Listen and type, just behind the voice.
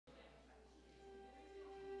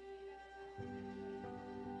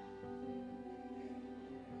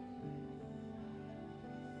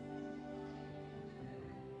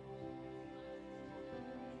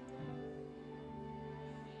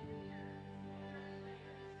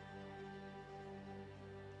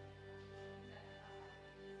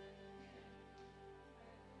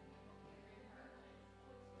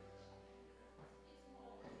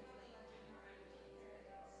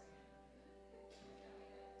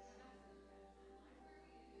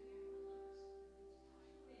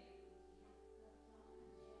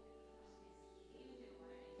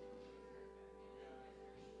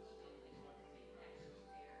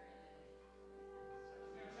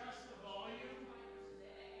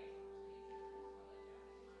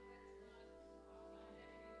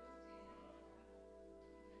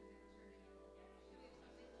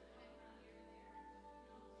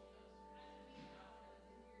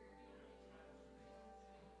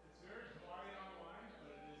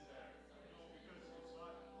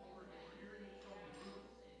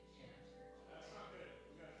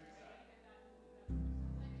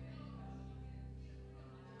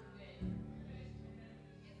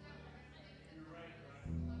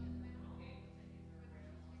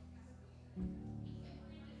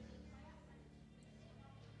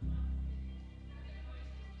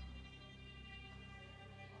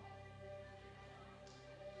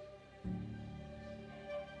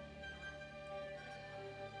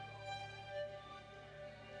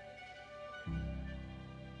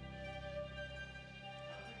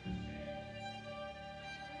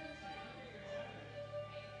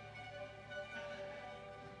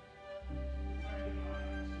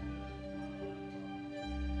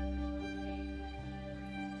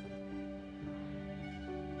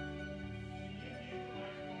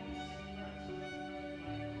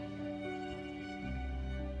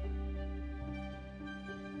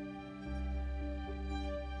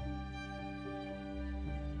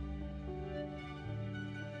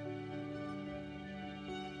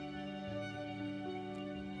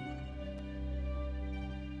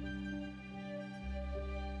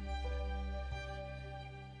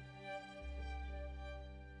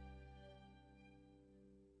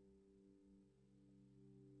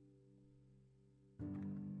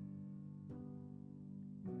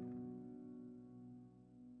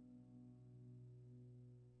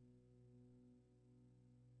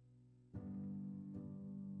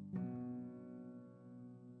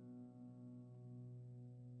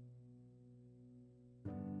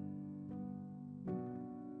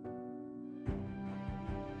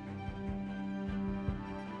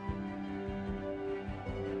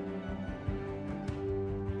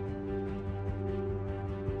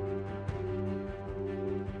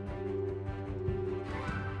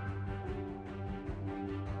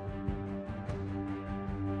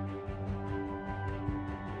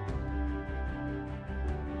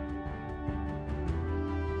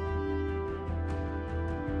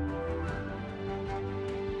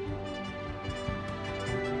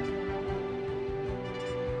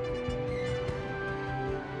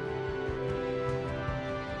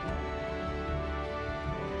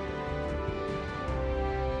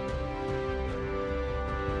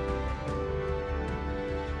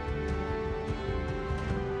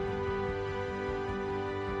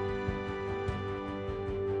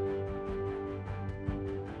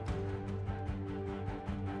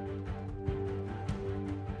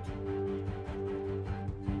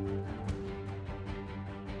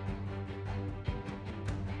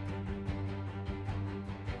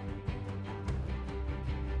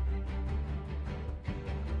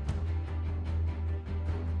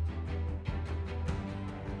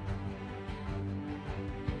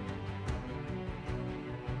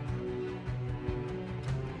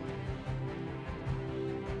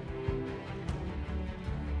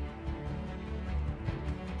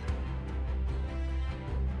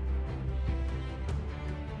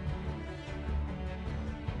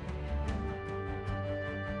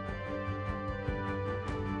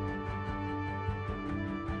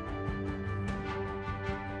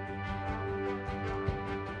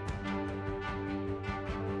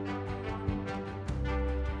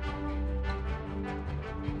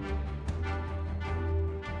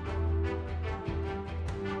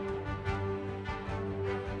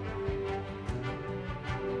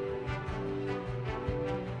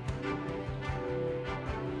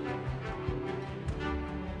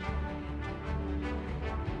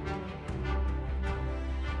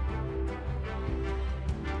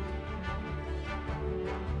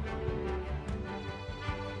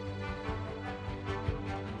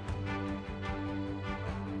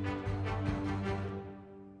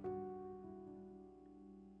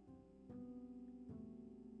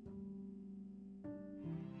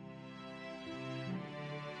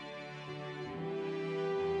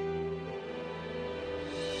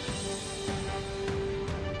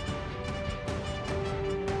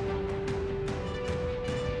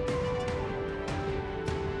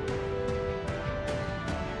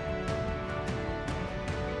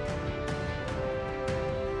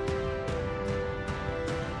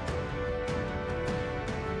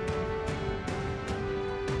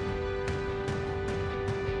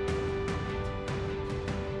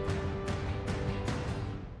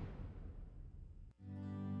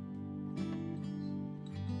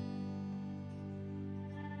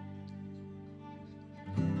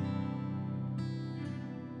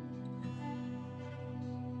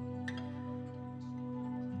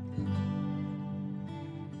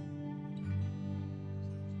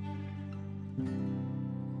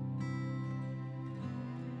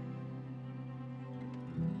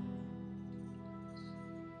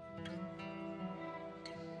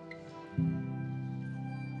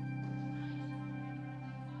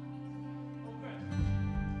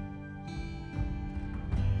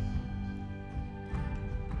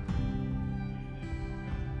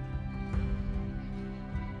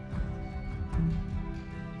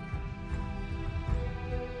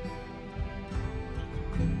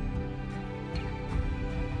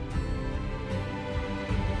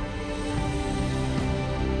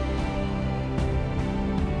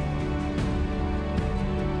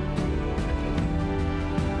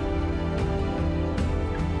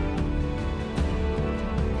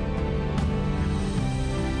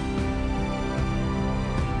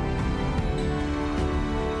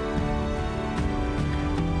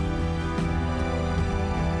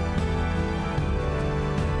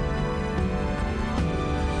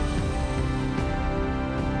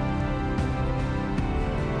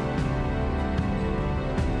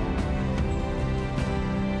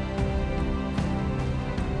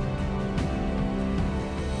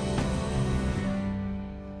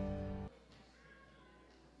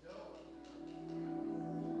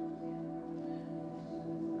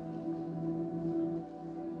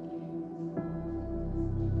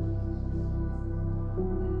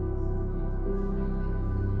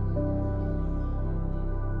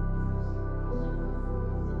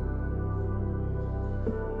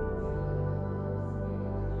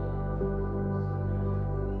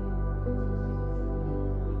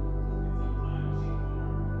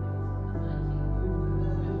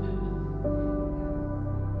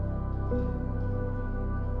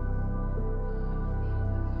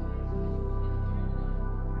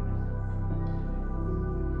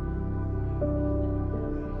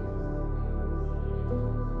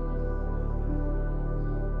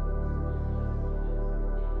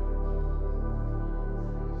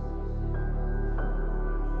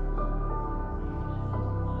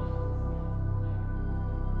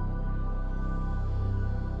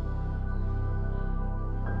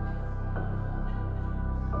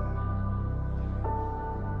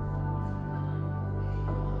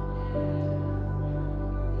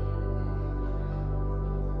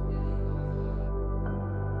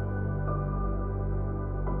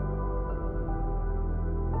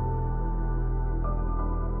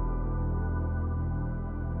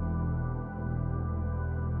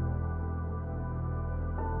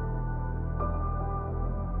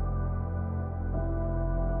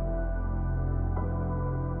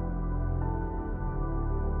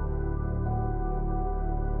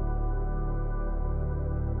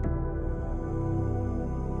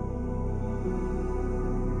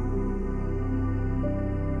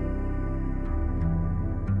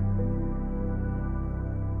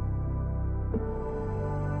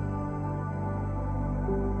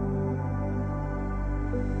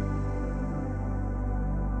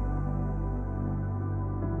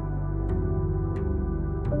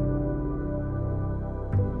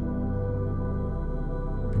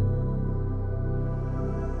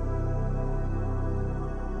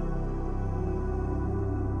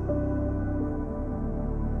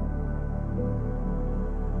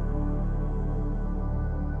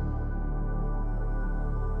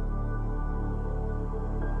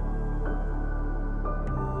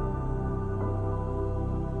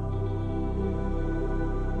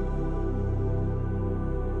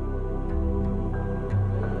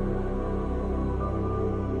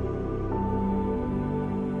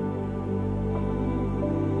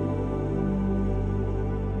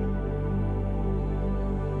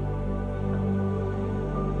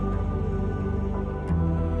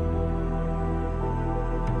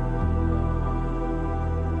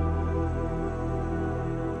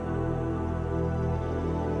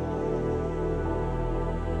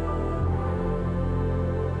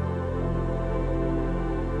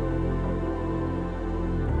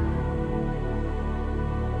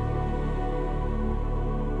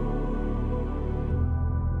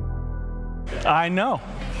I know.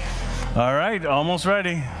 All right, almost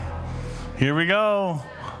ready. Here we go.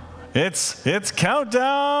 It's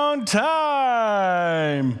countdown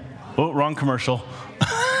time. Oh, wrong commercial.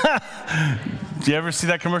 Do you ever see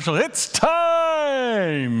that commercial? It's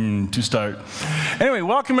time to start. Anyway,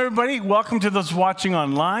 welcome everybody. Welcome to those watching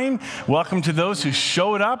online. Welcome to those who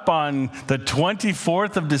showed up on the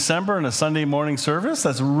 24th of December in a Sunday morning service.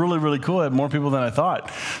 That's really, really cool. I had more people than I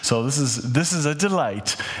thought. So this is a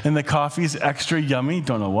delight. And the coffee's extra yummy.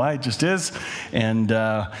 Don't know why, it just is. And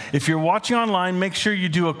if you're watching online, make sure you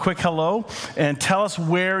do a quick hello and tell us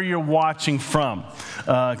where you're watching from.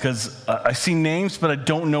 Because I see names, but I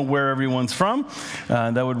don't know where everyone's from.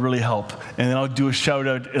 That would really help. And then I'll do a shout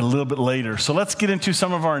out a little bit later. So let's get into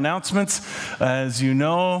some of our announcements. As you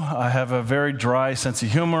know, I have a very dry sense of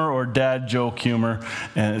humor or dad joke humor,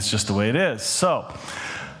 and it's just the way it is. So,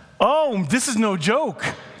 this is no joke.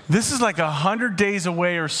 This is like 100 days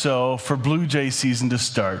away or so for Blue Jay season to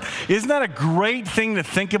start. Isn't that a great thing to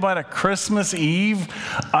think about at Christmas Eve?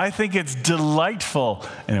 I think it's delightful.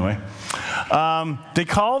 Anyway, they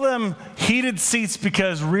call them heated seats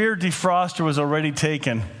because rear defroster was already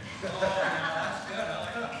taken.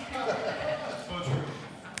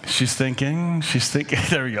 She's thinking,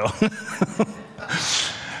 there we go.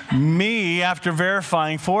 Me, after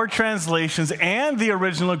verifying 4 translations and the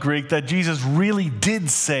original Greek that Jesus really did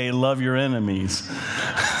say, love your enemies.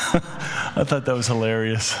 I thought that was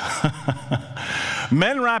hilarious.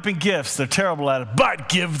 Men wrapping gifts, they're terrible at it, but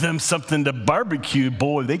give them something to barbecue.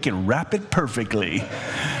 Boy, they can wrap it perfectly.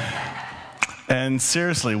 And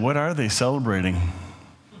seriously, what are they celebrating?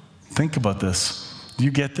 Think about this. Do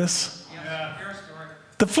you get this? Yeah.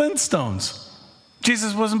 The Flintstones.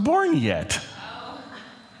 Jesus wasn't born yet.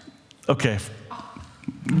 Okay.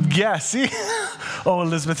 Yeah, see? Oh,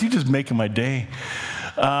 Elizabeth, you're just making my day.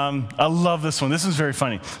 I love this one. This is very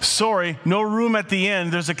funny. Sorry, no room at the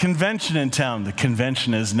end. There's a convention in town. The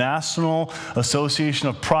convention is National Association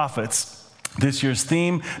of Prophets. This year's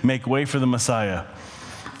theme, Make Way for the Messiah.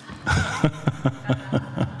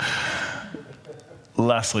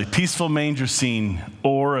 Lastly, peaceful manger scene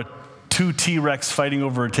or 2 T-Rex fighting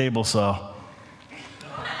over a table saw.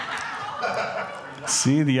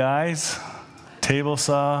 See the eyes? Table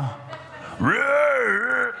saw.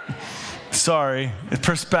 Sorry,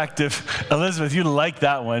 perspective. Elizabeth, you like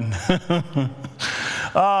that one.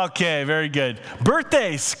 Okay, very good.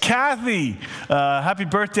 Birthdays, Kathy. Happy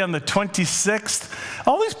birthday on the 26th.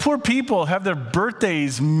 All these poor people have their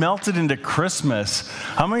birthdays melted into Christmas.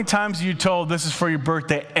 How many times are you told this is for your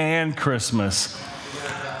birthday and Christmas?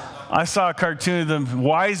 I saw a cartoon of the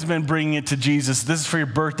wisemen bringing it to Jesus. This is for your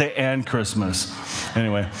birthday and Christmas.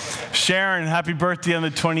 Anyway, Sharon, happy birthday on the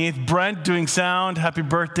 28th. Brent, doing sound, happy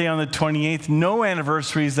birthday on the 28th. No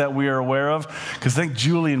anniversaries that we are aware of, because I think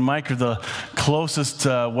Julie and Mike are the closest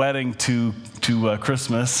wedding to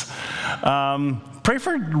Christmas. Pray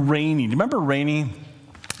for Rainey. Do you remember Rainey?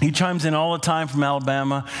 He chimes in all the time from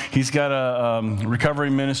Alabama. He's got a recovery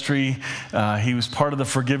ministry. He was part of the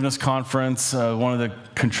Forgiveness Conference, one of the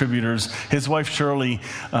contributors. His wife, Shirley,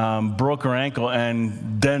 broke her ankle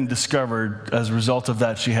and then discovered, as a result of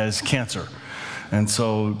that, she has cancer. And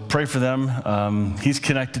so pray for them. He's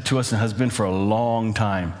connected to us and has been for a long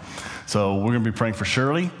time. So we're going to be praying for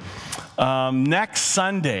Shirley. Next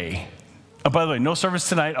Sunday, by the way, no service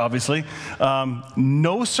tonight, obviously.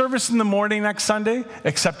 No service in the morning next Sunday,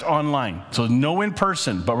 except online. So no in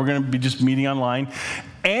person, but we're going to be just meeting online.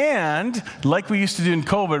 And like we used to do in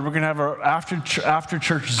COVID, we're going to have our after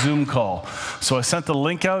church Zoom call. So I sent the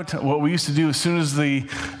link out. What we used to do as soon as the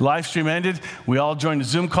live stream ended, we all joined a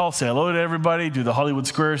Zoom call, say hello to everybody, do the Hollywood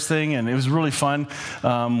Squares thing, and it was really fun.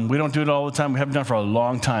 We don't do it all the time. We haven't done it for a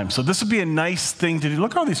long time. So this would be a nice thing to do.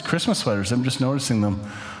 Look at all these Christmas sweaters. I'm just noticing them.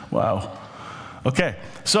 Wow. Okay,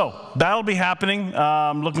 so that'll be happening.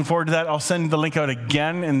 Looking forward to that. I'll send the link out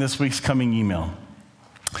again in this week's coming email.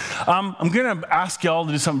 I'm going to ask you all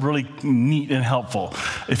to do something really neat and helpful.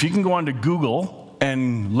 If you can go onto Google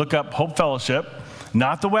and look up Hope Fellowship,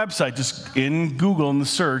 not the website, just in Google in the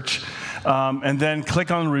search, and then click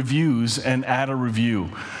on reviews and add a review.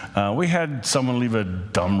 We had someone leave a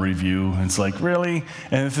dumb review. It's like, really?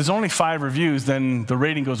 And if there's only 5 reviews, then the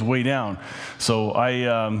rating goes way down. So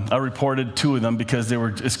I reported 2 of them because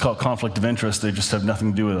it's called conflict of interest. They just have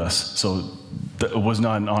nothing to do with us. So it was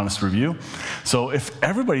not an honest review. So if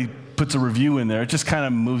everybody puts a review in there, it just kind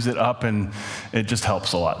of moves it up and it just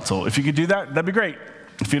helps a lot. So if you could do that, that'd be great.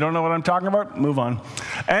 If you don't know what I'm talking about, move on.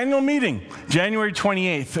 Annual meeting, January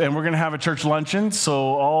 28th, and we're going to have a church luncheon. So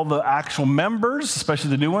all the actual members,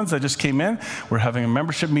 especially the new ones that just came in, we're having a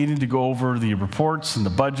membership meeting to go over the reports and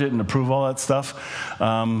the budget and approve all that stuff.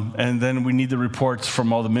 And then we need the reports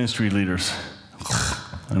from all the ministry leaders.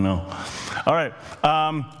 I know. All right.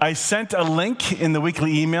 I sent a link in the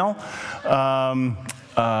weekly email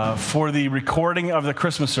for the recording of the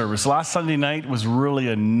Christmas service. Last Sunday night was really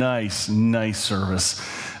a nice service.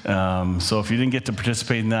 So if you didn't get to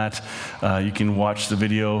participate in that, you can watch the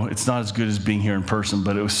video. It's not as good as being here in person,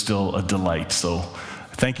 but it was still a delight. So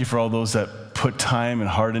thank you for all those that put time and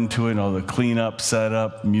heart into it, and all the cleanup,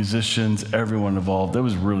 setup, musicians, everyone involved. It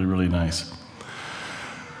was really, really nice.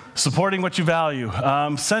 Supporting what you value.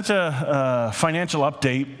 Sent a financial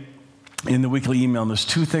update in the weekly email, and there's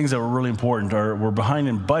two things that were really important. We're behind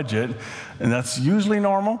in budget, and that's usually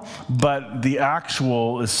normal, but the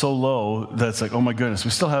actual is so low that it's like, oh my goodness,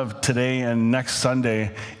 we still have today and next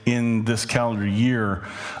Sunday in this calendar year,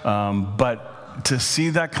 but to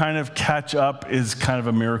see that kind of catch up is kind of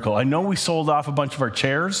a miracle. I know we sold off a bunch of our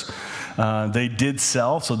chairs. They did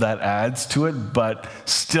sell, so that adds to it, but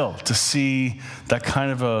still, to see that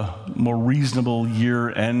kind of a more reasonable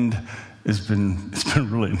year end, it's been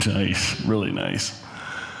really nice.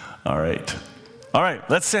 All right,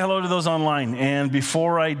 let's say hello to those online. And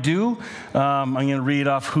before I do, I'm going to read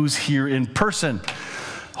off who's here in person.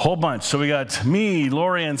 Whole bunch. So we got me,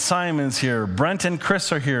 Lori, and Simon's here. Brent and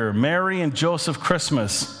Chris are here. Mary and Joseph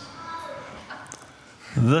Christmas.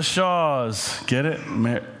 The Shaws. Get it?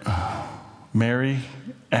 Mary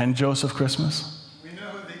and Joseph Christmas? We know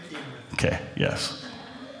who they came with. Okay, yes.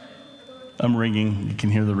 I'm ringing. You can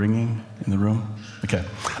hear the ringing in the room? Okay.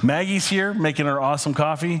 Maggie's here making our awesome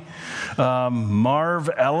coffee. Marv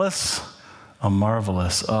Ellis. Oh,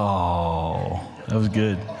 marvelous. Oh, that was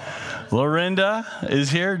good. Lorinda is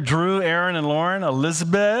here. Drew, Aaron, and Lauren.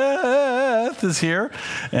 Elizabeth is here.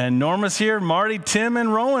 And Norma's here. Marty, Tim,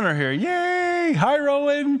 and Rowan are here. Yay! Hi,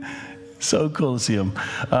 Rowan. So cool to see him.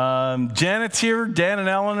 Janet's here. Dan and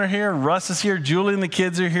Ellen are here. Russ is here. Julie and the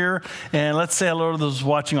kids are here. And let's say hello to those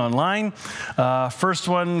watching online. First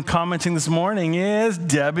one commenting this morning is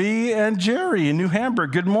Debbie and Jerry in New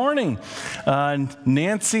Hamburg. Good morning.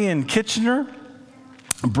 Nancy in Kitchener.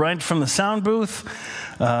 Brent from the sound booth.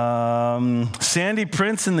 Sandy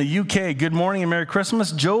Prince in the UK, good morning and Merry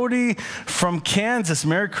Christmas. Jody from Kansas,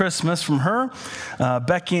 Merry Christmas from her.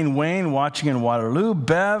 Becky and Wayne watching in Waterloo.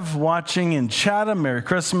 Bev watching in Chatham, Merry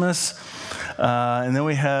Christmas. And then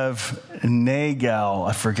we have Nagal,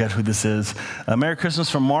 I forget who this is. Merry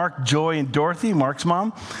Christmas from Mark, Joy, and Dorothy, Mark's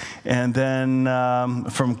mom. And then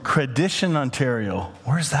from Credition, Ontario.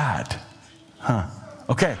 Where's that?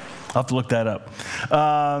 Okay. I'll have to look that up.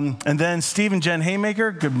 And then Steve and Jen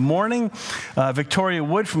Haymaker, good morning. Victoria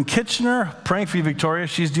Wood from Kitchener, praying for you, Victoria.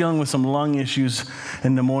 She's dealing with some lung issues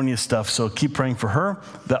and pneumonia stuff, so keep praying for her.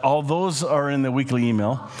 All those are in the weekly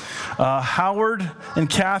email. Howard and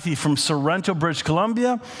Kathy from Sorrento, British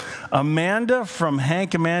Columbia. Amanda from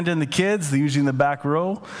Hank, Amanda, and the kids. They're usually in the back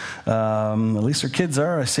row. At least their kids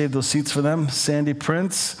are. I saved those seats for them. Sandy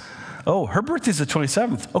Prince. Oh, her birthday's the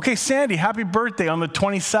 27th. Okay, Sandy, happy birthday on the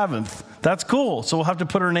 27th. That's cool. So we'll have to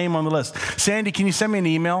put her name on the list. Sandy, can you send me an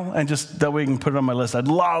email? And just that way we can put it on my list. I'd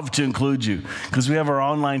love to include you because we have our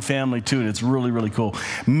online family too, and it's really, really cool.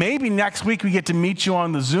 Maybe next week we get to meet you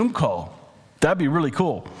on the Zoom call. That'd be really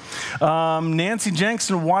cool. Nancy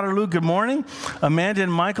Jenks in Waterloo, good morning. Amanda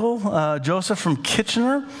and Michael, Joseph from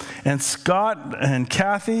Kitchener, and Scott and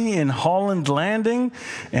Kathy in Holland Landing,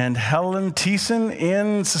 and Helen Thiessen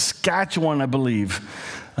in Saskatchewan, I believe.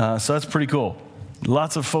 So that's pretty cool.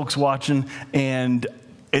 Lots of folks watching, and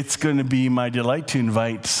it's going to be my delight to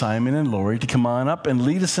invite Simon and Lori to come on up and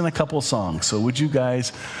lead us in a couple of songs. So would you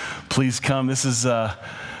guys please come? This is,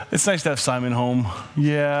 it's nice to have Simon home.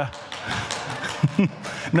 Yeah.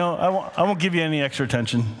 No, I won't give you any extra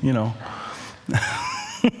attention, you know.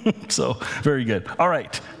 So, very good. All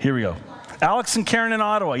right, here we go. Alex and Karen in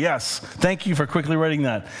Ottawa, yes. Thank you for quickly writing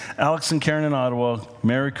that. Alex and Karen in Ottawa,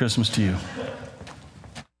 Merry Christmas to you.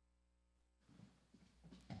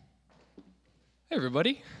 Hey,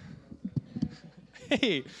 everybody.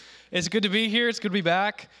 Hey, it's good to be here. It's good to be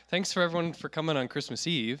back. Thanks for everyone for coming on Christmas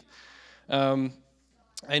Eve.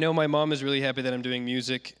 I know my mom is really happy that I'm doing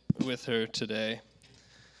music with her today.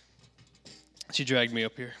 She dragged me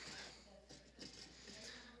up here.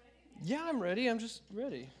 Yeah, I'm ready. I'm just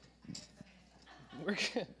ready. We're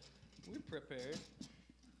prepared.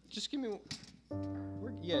 Just give me...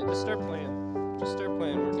 just start playing. Just start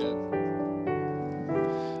playing. We're good.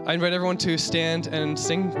 I invite everyone to stand and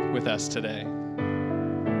sing with us today.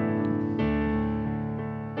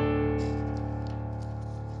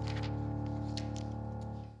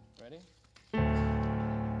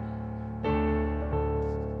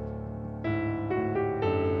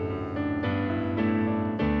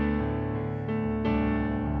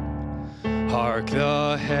 Hark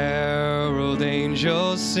the herald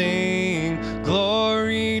angels sing,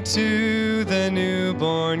 glory to the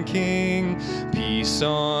newborn King. Peace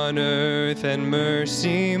on earth and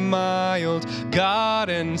mercy mild, God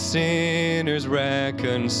and sinners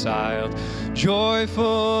reconciled. Joyful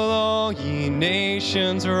all ye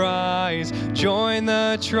nations rise, join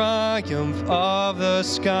the triumph of the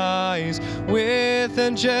skies. With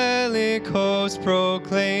angelic hosts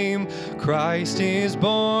proclaim, Christ is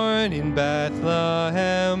born in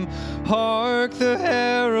Bethlehem. Hark the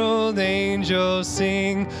herald angels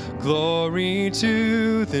sing, glory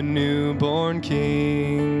to the newborn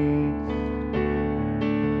King.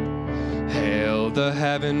 Hail the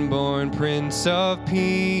heaven-born Prince of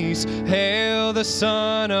Peace, hail the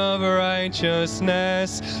Son of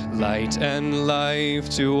Righteousness. Light and life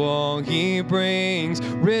to all he brings,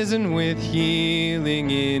 risen with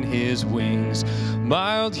healing in his wings.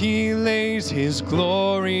 Mild he lays his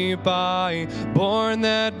glory by, born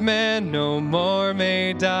that man no more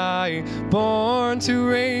may die. Born to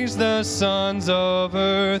raise the sons of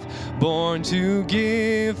earth, born to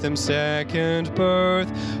give them second birth.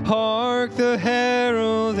 Hark the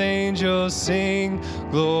herald angels sing,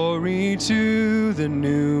 glory to the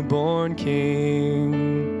newborn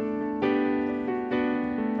King.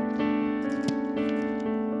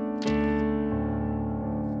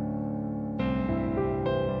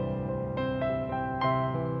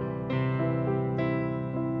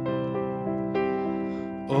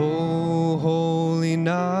 O holy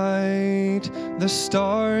night, the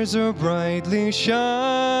stars are brightly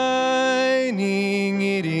shining.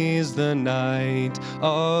 It is the night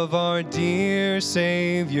of our dear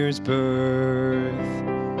Savior's birth.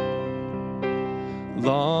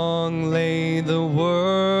 Long lay the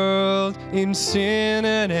world in sin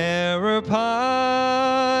and error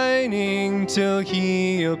pining, till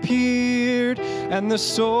he appeared and the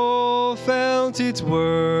soul felt its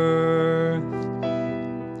worth.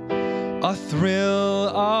 A thrill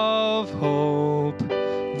of hope,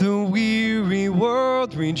 the weary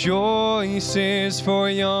world rejoices, for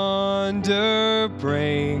yonder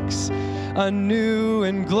breaks a new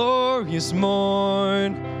and glorious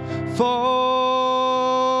morn. Fall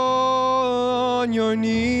on your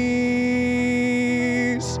knees,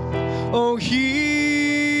 oh, hear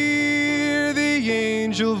the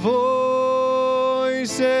angel voices,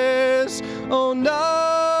 oh, night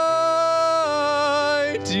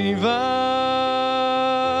divine,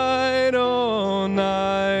 oh,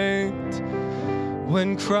 night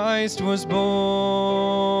when Christ was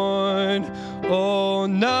born, oh,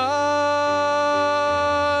 night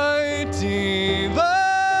divine,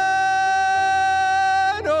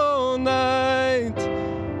 oh,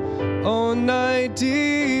 night divine.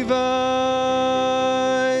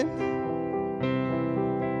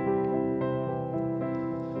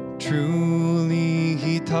 Truly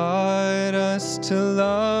he taught us to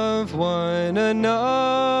love one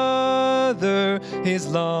another. His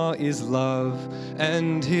law is love,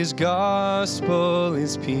 and his gospel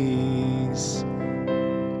is peace.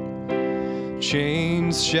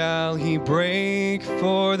 Chains shall he break,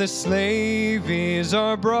 for the slave is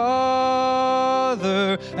our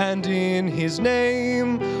brother, and in his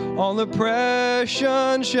name all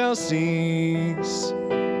oppression shall cease.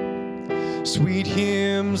 Sweet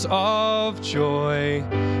hymns of joy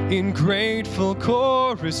in grateful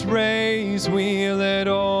chorus raise, we let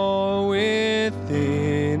all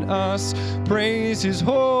within us praise his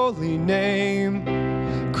holy name.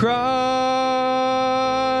 Christ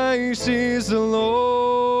is the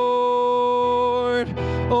Lord,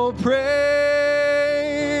 oh,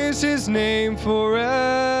 praise his name forever.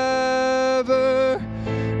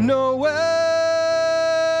 Noel,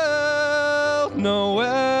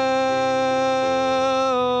 Noel,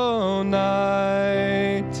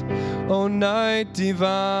 oh, night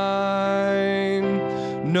divine.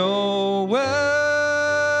 Noel,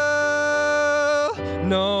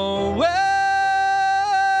 Noel,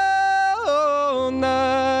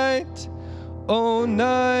 oh,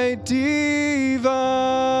 night divine.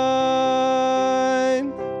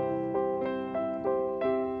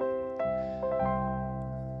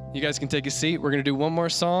 You guys can take a seat. We're going to do one more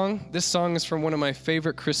song. This song is from one of my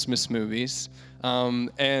favorite Christmas movies.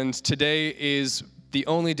 And today is the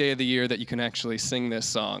only day of the year that you can actually sing this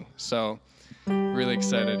song. So, really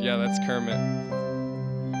excited. Yeah, that's Kermit.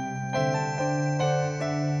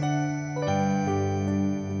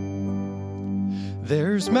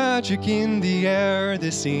 There's magic in the air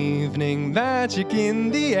this evening, magic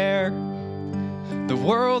in the air. The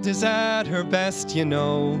world is at her best, you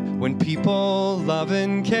know, when people love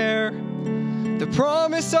and care. The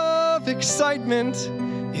promise of excitement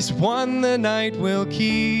is one the night will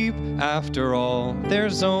keep. After all,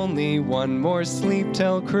 there's only one more sleep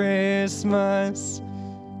till Christmas.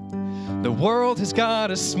 The world has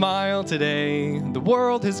got a smile today. The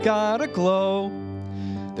world has got a glow.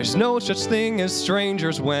 There's no such thing as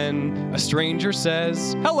strangers when a stranger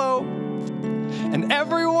says hello. And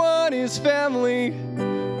everyone is family.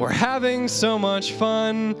 We're having so much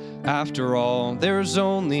fun. After all, there's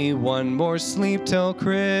only one more sleep till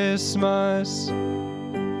Christmas.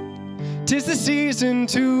 'Tis the season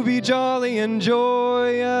to be jolly and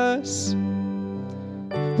joyous.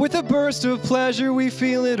 With a burst of pleasure we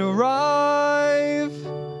feel it arrive.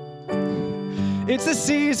 It's the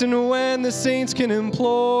season when the saints can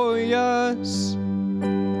employ us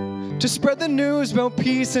to spread the news about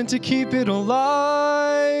peace and to keep it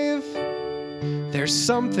alive. There's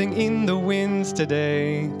something in the winds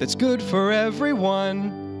today that's good for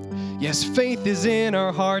everyone. Yes, faith is in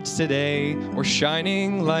our hearts today. We're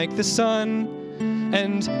shining like the sun,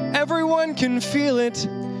 and everyone can feel it.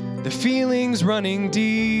 The feeling's running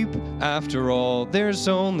deep. After all, there's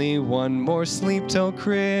only one more sleep till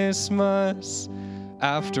Christmas.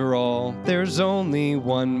 After all, there's only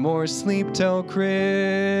one more sleep till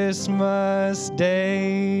Christmas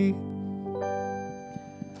Day.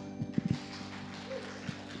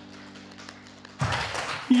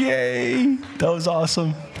 Yay! That was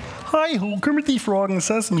awesome. Hi-ho, Kermit the Frog on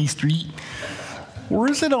Sesame Street. Or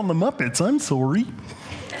is it on the Muppets? I'm sorry.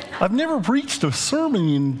 I've never preached a sermon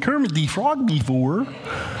in Kermit the Frog before.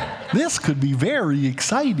 This could be very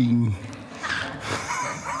exciting.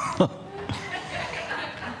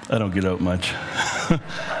 I don't get out much.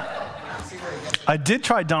 I did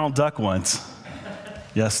try Donald Duck once.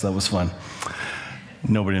 Yes, that was fun.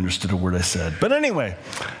 Nobody understood a word I said. But anyway,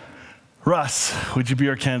 Russ, would you be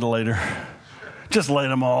our candle lighter? Just light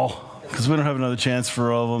them all, because we don't have another chance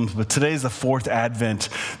for all of them. But today's the fourth Advent,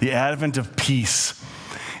 the Advent of peace.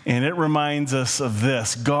 And it reminds us of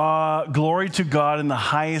this: God, glory to God in the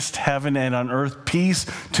highest heaven, and on earth peace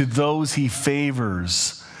to those he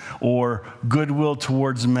favors, or goodwill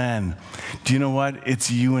towards men. Do you know what?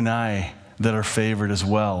 It's you and I that are favored as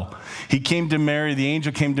well. He came to Mary, the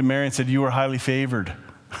angel came to Mary and said, "You are highly favored."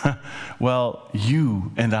 Well,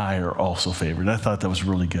 you and I are also favored. I thought that was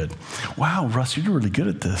really good. Wow, Russ, you're really good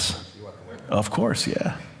at this. Of course,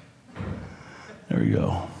 yeah. There we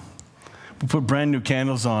go. We put brand new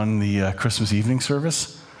candles on the Christmas evening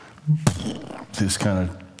service. This kind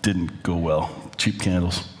of didn't go well. Cheap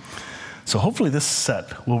candles. So hopefully this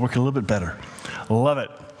set will work a little bit better. Love it.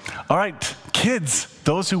 All right, kids,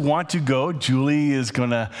 those who want to go, Julie is going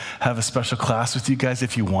to have a special class with you guys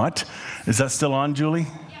if you want. Is that still on, Julie?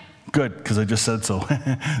 Yeah. Good, because I just said so.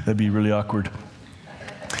 That'd be really awkward.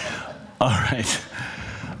 All right.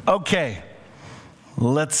 Okay,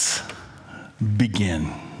 let's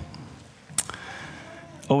begin.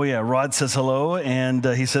 Oh, yeah, Rod says hello, and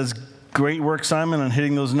he says, "Great work, Simon, on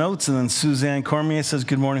hitting those notes." And then Suzanne Cormier says,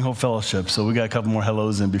 "Good morning, Hope Fellowship." So we got a couple more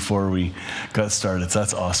hellos in before we got started. So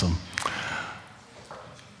that's awesome.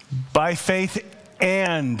 By faith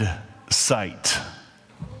and sight.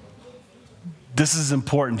 This is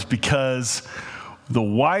important because the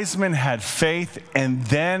wise men had faith and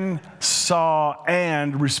then saw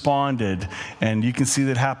and responded. And you can see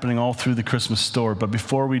that happening all through the Christmas story. But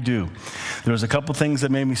before we do, there was a couple things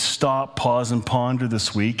that made me stop, pause, and ponder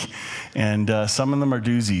this week. And some of them are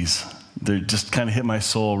doozies. They just kind of hit my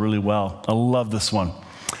soul really well. I love this one.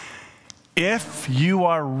 If you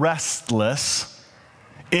are restless,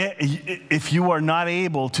 if you are not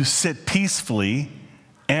able to sit peacefully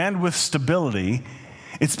and with stability,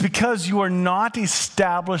 it's because you are not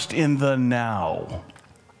established in the now.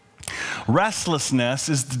 Restlessness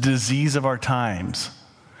is the disease of our times.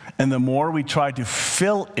 And the more we try to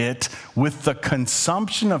fill it with the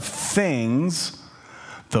consumption of things,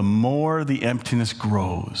 the more the emptiness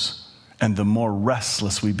grows and the more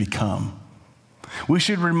restless we become. We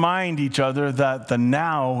should remind each other that the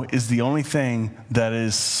now is the only thing that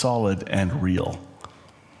is solid and real.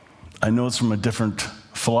 I know it's from a different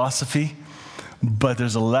philosophy, but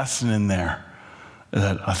there's a lesson in there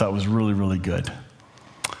that I thought was really, really good.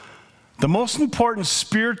 The most important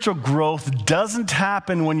spiritual growth doesn't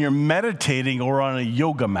happen when you're meditating or on a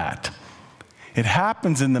yoga mat. It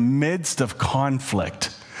happens in the midst of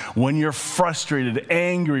conflict, when you're frustrated,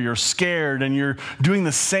 angry, or scared, and you're doing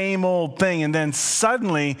the same old thing, and then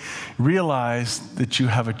suddenly realize that you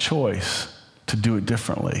have a choice to do it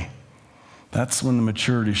differently. That's when the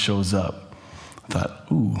maturity shows up. I thought,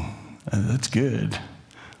 ooh, that's good.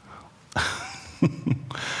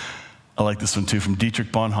 I like this one too, from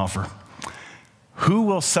Dietrich Bonhoeffer. Who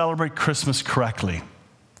will celebrate Christmas correctly?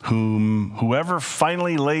 whoever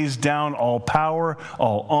finally lays down all power,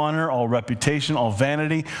 all honor, all reputation, all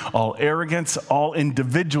vanity, all arrogance, all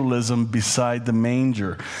individualism beside the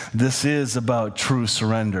manger. This is about true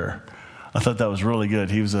surrender. I thought that was really good.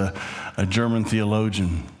 He was a German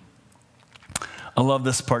theologian. I love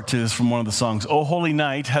this part too. This is from one of the songs. "O Holy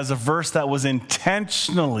Night" has a verse that was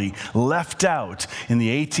intentionally left out in the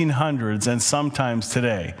 1800s and sometimes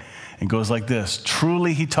today. It goes like this: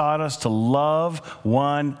 "Truly he taught us to love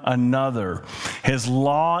one another. His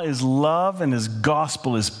law is love and his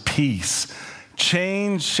gospel is peace.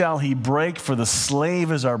 Chains shall he break, for the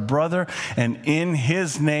slave is our brother, and in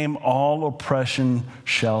his name all oppression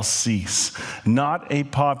shall cease." Not a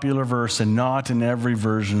popular verse and not in every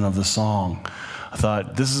version of the song. I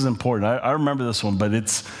thought, this is important. I remember this one, but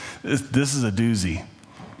this is a doozy.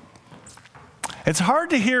 It's hard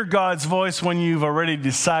to hear God's voice when you've already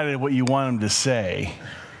decided what you want him to say.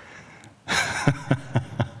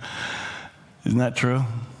 Isn't that true?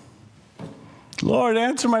 "Lord,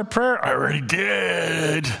 answer my prayer." I already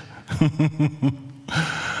did.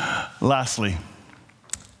 Lastly,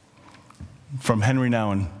 from Henry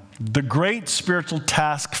Nouwen, "The great spiritual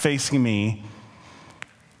task facing me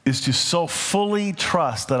is to so fully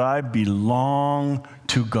trust that I belong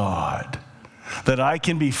to God, that I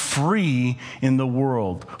can be free in the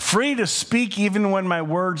world, free to speak even when my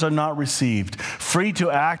words are not received, free to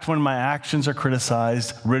act when my actions are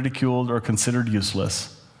criticized, ridiculed, or considered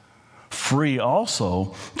useless, free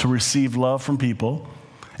also to receive love from people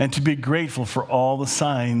and to be grateful for all the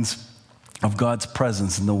signs of God's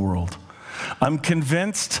presence in the world. I'm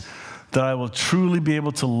convinced that I will truly be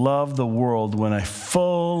able to love the world when I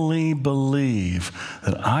fully believe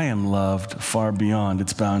that I am loved far beyond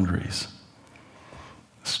its boundaries."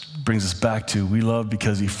 This brings us back to, we love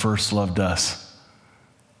because he first loved us.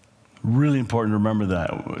 Really important to remember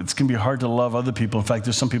that. It's going to be hard to love other people. In fact,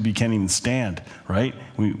 there's some people you can't even stand, right?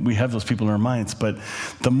 We have those people in our minds. But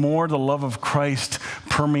the more the love of Christ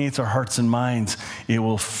permeates our hearts and minds, it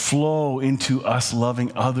will flow into us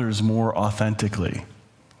loving others more authentically.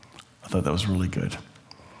 I thought that was really good.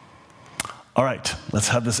 All right, let's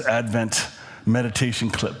have this Advent meditation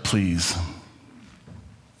clip, please.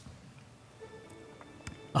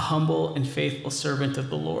 "A humble and faithful servant of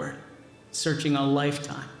the Lord, searching a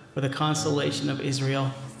lifetime for the consolation of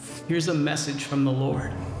Israel, here's a message from the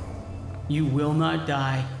Lord. You will not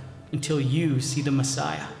die until you see the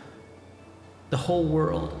Messiah." The whole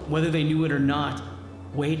world, whether they knew it or not,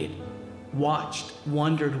 waited, watched,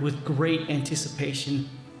 wondered with great anticipation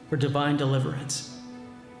for divine deliverance.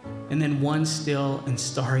 And then one still and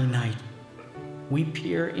starry night, we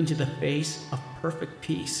peer into the face of perfect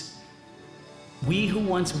peace. We who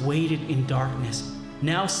once waited in darkness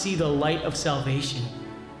now see the light of salvation.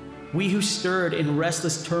 We who stirred in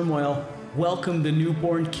restless turmoil welcome the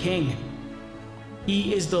newborn King.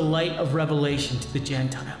 He is the light of revelation to the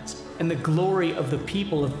Gentiles and the glory of the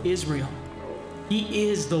people of Israel. He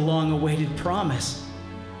is the long-awaited promise,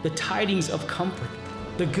 the tidings of comfort,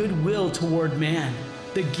 the goodwill toward man,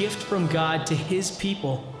 the gift from God to his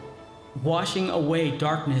people, washing away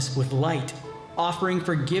darkness with light, offering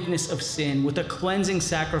forgiveness of sin with a cleansing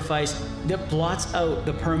sacrifice that blots out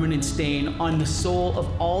the permanent stain on the soul of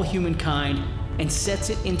all humankind and sets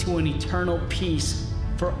it into an eternal peace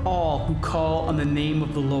for all who call on the name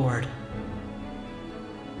of the Lord.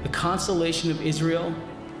 The consolation of Israel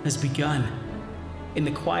has begun in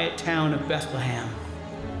the quiet town of Bethlehem.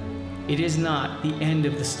 It is not the end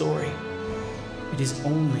of the story. It is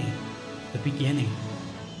only the beginning.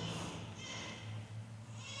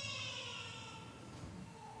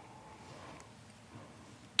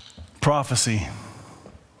 Prophecy.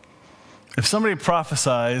 If somebody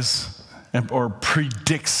prophesies or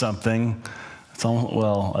predicts something, it's all,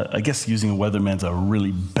 well, I guess using a weatherman's a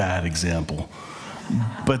really bad example.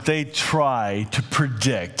 But they try to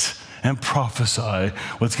predict and prophesy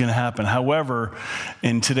what's going to happen. However,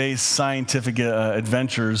 in today's scientific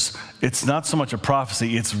adventures, it's not so much a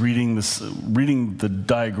prophecy, it's reading the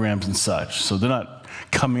diagrams and such. So they're not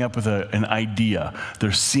coming up with an idea.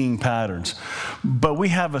 They're seeing patterns. But we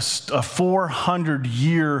have a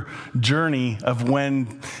 400-year journey of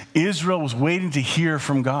when Israel was waiting to hear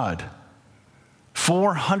from God.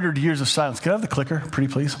 400 years of silence. Can I have the clicker,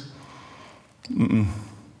 pretty please?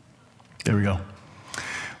 There we go.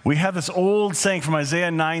 We have this old saying from Isaiah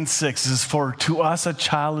 9:6. This is, "For to us a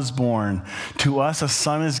child is born, to us a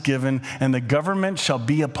son is given, and the government shall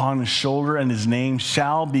be upon his shoulder, and his name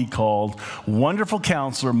shall be called Wonderful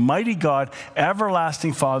Counselor, Mighty God,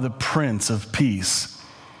 Everlasting Father, Prince of Peace."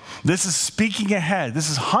 This is speaking ahead. This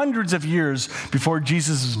is hundreds of years before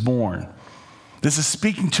Jesus was born. This is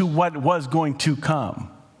speaking to what was going to come.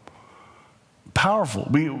 powerful.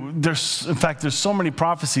 In fact, there's so many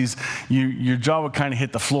prophecies, your jaw would kind of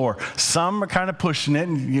hit the floor. Some are kind of pushing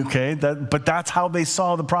it, okay, but that's how they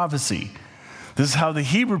saw the prophecy. This is how the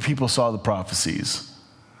Hebrew people saw the prophecies.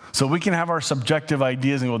 So we can have our subjective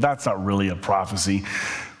ideas and go, that's not really a prophecy.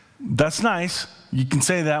 That's nice. You can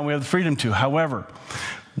say that, and we have the freedom to. However,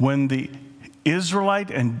 when the Israelite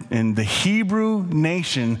and the Hebrew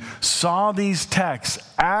nation saw these texts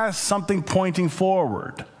as something pointing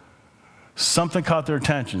forward, something caught their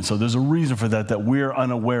attention. So there's a reason for that we're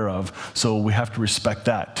unaware of. So we have to respect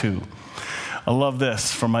that too. I love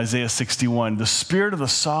this from Isaiah 61. The Spirit of the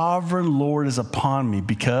sovereign Lord is upon me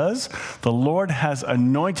because the Lord has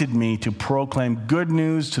anointed me to proclaim good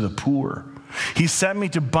news to the poor. He sent me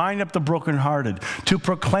to bind up the brokenhearted, to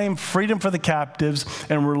proclaim freedom for the captives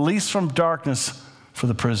and release from darkness for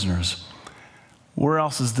the prisoners. Where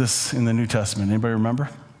else is this in the New Testament? Anybody remember?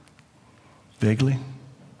 Vaguely?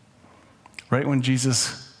 Right when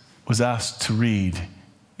Jesus was asked to read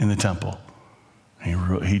in the temple,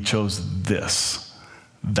 he chose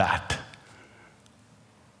that.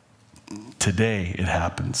 Today it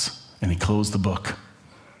happens. And he closed the book.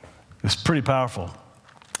 It's pretty powerful.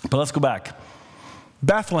 But let's go back.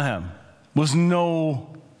 Bethlehem was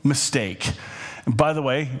no mistake. And by the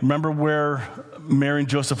way, remember where Mary and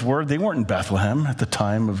Joseph were? They weren't in Bethlehem at the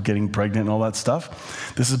time of getting pregnant and all that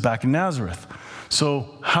stuff. This is back in Nazareth.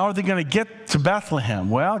 So how are they going to get to Bethlehem?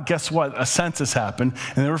 Well, guess what? A census happened,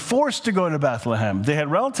 and they were forced to go to Bethlehem. They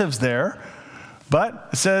had relatives there, but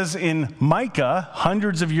it says in Micah,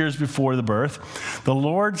 hundreds of years before the birth, the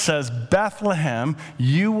Lord says, Bethlehem,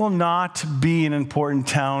 you will not be an important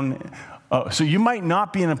town. So you might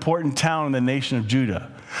not be an important town in the nation of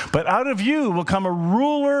Judah, but out of you will come a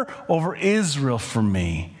ruler over Israel for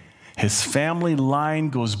me. His family line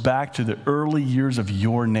goes back to the early years of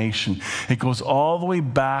your nation. It goes all the way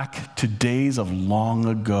back to days of long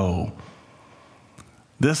ago.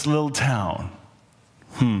 This little town.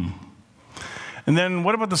 And then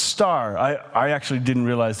what about the star? I actually didn't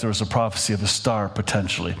realize there was a prophecy of a star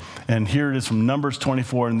potentially. And here it is from Numbers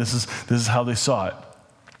 24, and this is how they saw it.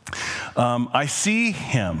 I see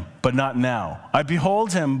him, but not now. I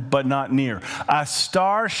behold him, but not near. A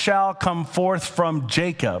star shall come forth from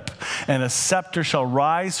Jacob, and a scepter shall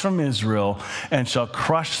rise from Israel, and shall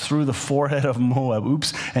crush through the forehead of Moab,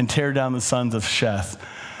 and tear down the sons of Sheth.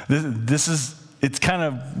 It's kind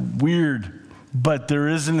of weird, but there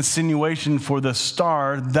is an insinuation for the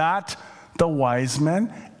star that the wise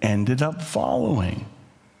men ended up following.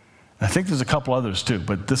 I think there's a couple others too,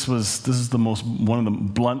 but this is one of the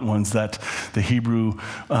blunt ones that the Hebrew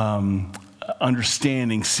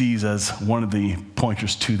understanding sees as one of the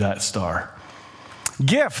pointers to that star.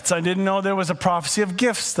 Gifts. I didn't know there was a prophecy of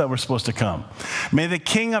gifts that were supposed to come. May the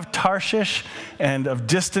king of Tarshish and of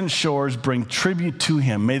distant shores bring tribute to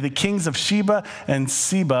him. May the kings of Sheba and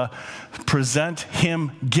Seba present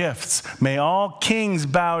him gifts. May all kings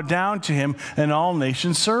bow down to him and all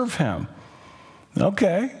nations serve him.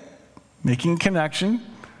 Okay. Making a connection.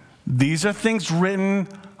 These are things written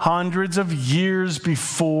hundreds of years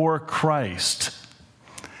before Christ.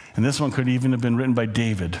 And this one could even have been written by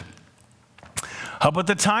David. How about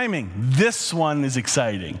the timing? This one is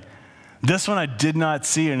exciting. This one I did not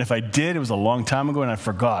see, and if I did, it was a long time ago and I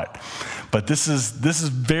forgot. But this is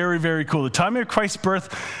very, very cool. The timing of Christ's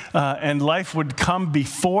birth and life would come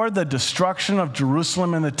before the destruction of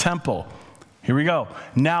Jerusalem and the temple. Here we go.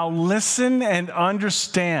 Now listen and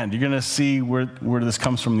understand. You're going to see where this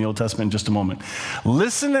comes from in the Old Testament in just a moment.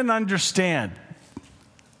 Listen and understand.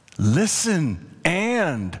 Listen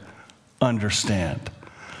and understand.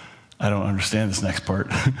 I don't understand this next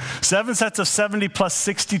part. 7 sets of 70 plus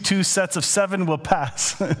 62 sets of 7 will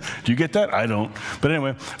pass. Do you get that? I don't. But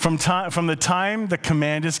anyway, from the time the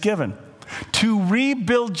command is given to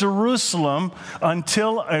rebuild Jerusalem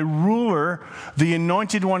until a ruler, the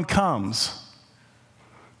anointed one, comes.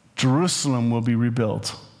 Jerusalem will be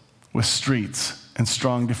rebuilt with streets and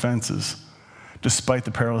strong defenses, despite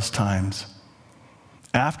the perilous times.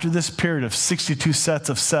 After this period of 62 sets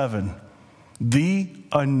of 7, the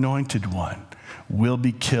anointed one will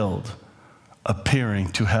be killed, appearing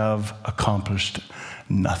to have accomplished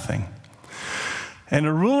nothing. And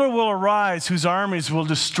a ruler will arise whose armies will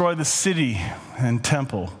destroy the city and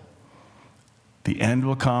temple. The end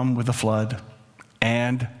will come with a flood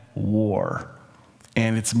and war.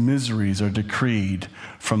 And its miseries are decreed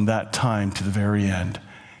from that time to the very end.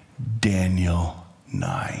 Daniel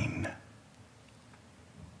 9.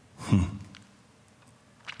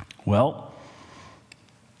 Well,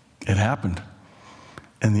 it happened.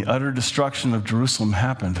 And the utter destruction of Jerusalem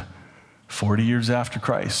happened 40 years after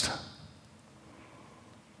Christ.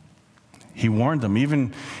 he warned them.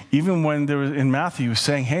 Even when there was, in Matthew, he was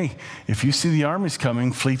saying, hey, if you see the armies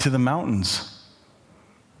coming, flee to the mountains.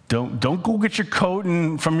 Don't go get your coat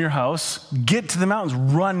from your house. Get to the mountains.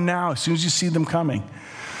 Run now as soon as you see them coming.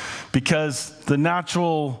 Because the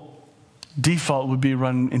natural default would be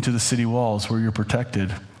run into the city walls where you're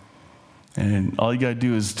protected. And all you got to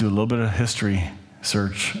do is do a little bit of history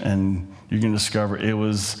search, and you're going to discover it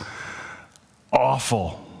was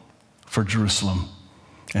awful for Jerusalem.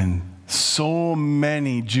 And so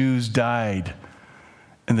many Jews died,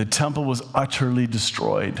 and the temple was utterly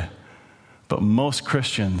destroyed. But most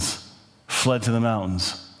Christians fled to the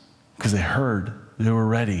mountains because they heard they were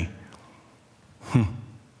ready.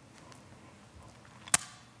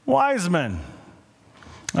 Wise men.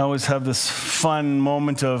 I always have this fun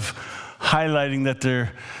moment of highlighting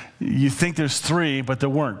that you think there's three, but there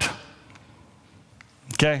weren't.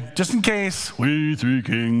 Okay, just in case, we three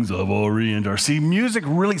kings of Orient are. See, music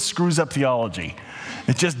really screws up theology.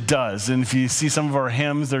 It just does. And if you see some of our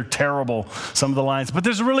hymns, they're terrible, some of the lines. But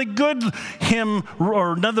there's a really good hymn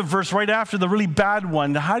or another verse right after the really bad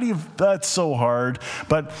one. That's so hard.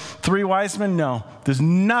 But three wise men, no. There's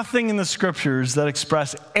nothing in the scriptures that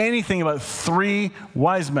express anything about three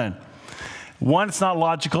wise men. One, it's not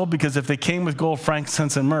logical, because if they came with gold,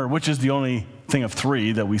 frankincense, and myrrh, which is the only thing of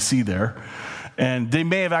three that we see there, and they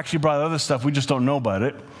may have actually brought other stuff, we just don't know about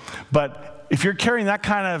it. But if you're carrying that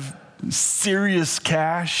kind of serious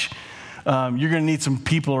cash, you're going to need some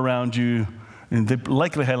people around you. And they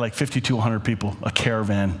likely had like 50 to 100 people, a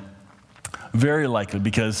caravan. Very likely,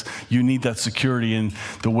 because you need that security in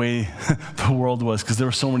the way the world was, because there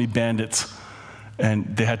were so many bandits,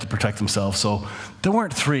 and they had to protect themselves. So there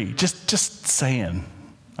weren't three, just saying.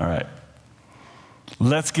 All right,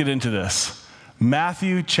 let's get into this.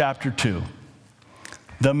 Matthew chapter 2.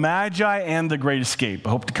 The Magi and the Great Escape.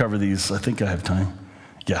 I hope to cover these. I think I have time.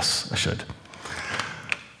 Yes, I should.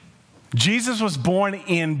 Jesus was born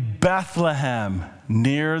in Bethlehem,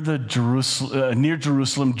 near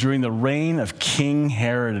Jerusalem, during the reign of King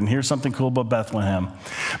Herod. And here's something cool about Bethlehem.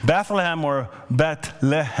 Bethlehem, or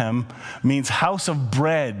Bethlehem, means house of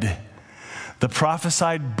bread, the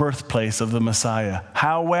prophesied birthplace of the Messiah.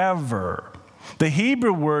 However, the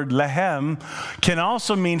Hebrew word lehem can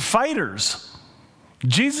also mean fighters.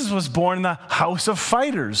 Jesus was born in the house of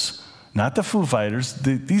fighters, not the Foo Fighters,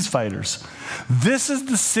 these fighters. This is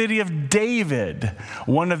the city of David,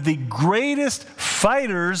 one of the greatest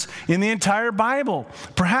fighters in the entire Bible.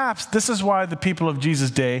 Perhaps this is why the people of Jesus'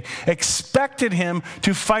 day expected him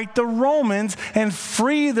to fight the Romans and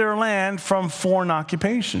free their land from foreign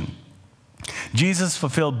occupation. Jesus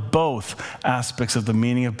fulfilled both aspects of the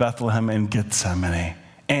meaning of Bethlehem in Gethsemane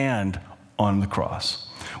and on the cross,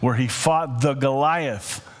 where he fought the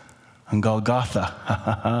Goliath on Golgotha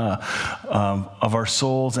of our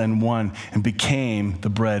souls and won, and became the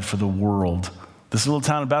bread for the world. This little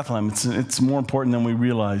town of Bethlehem, it's more important than we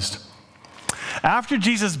realized. After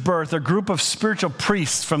Jesus' birth, a group of spiritual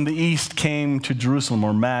priests from the east came to Jerusalem,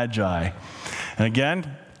 or magi. And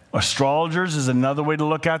again, astrologers is another way to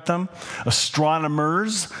look at them.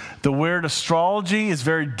 Astronomers. The word astrology is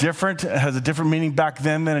very different. It has a different meaning back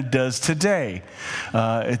then than it does today.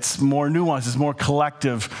 It's more nuanced. It's more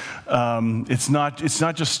collective. It's not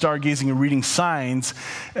just stargazing and reading signs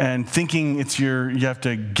and thinking you have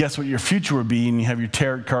to guess what your future would be, and you have your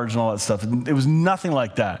tarot cards and all that stuff. It was nothing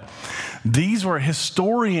like that. These were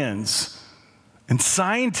historians and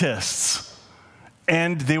scientists,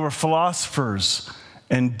 and they were philosophers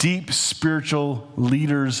and deep spiritual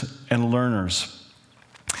leaders and learners.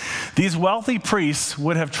 These wealthy priests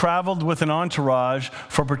would have traveled with an entourage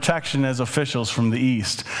for protection as officials from the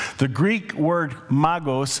east. The Greek word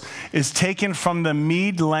magos is taken from the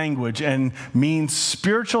Mede language and means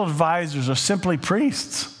spiritual advisors, or simply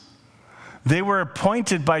priests. They were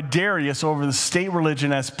appointed by Darius over the state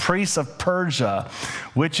religion as priests of Persia,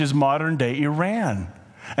 which is modern-day Iran,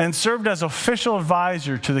 and served as official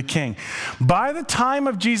advisor to the king. By the time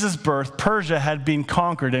of Jesus' birth, Persia had been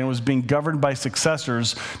conquered and was being governed by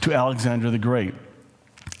successors to Alexander the Great.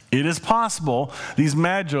 It is possible these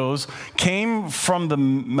Magos came from the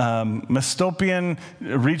Mesopotamian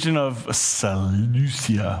region of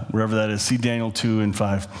Seleucia, wherever that is, see Daniel 2 and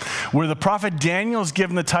 5, where the prophet Daniel is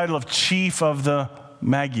given the title of chief of the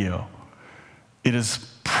Magio. It is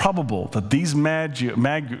probable that these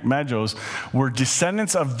Magos were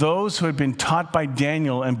descendants of those who had been taught by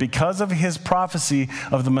Daniel, and because of his prophecy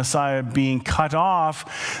of the Messiah being cut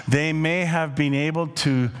off, they may have been able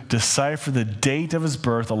to decipher the date of his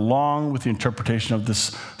birth along with the interpretation of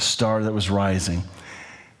this star that was rising.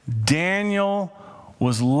 Daniel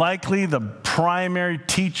was likely the primary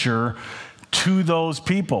teacher to those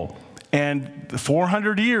people. and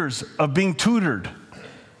 400 years of being tutored.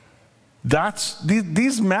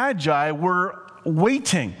 These magi were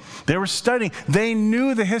waiting. They were studying. They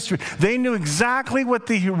knew the history. They knew exactly what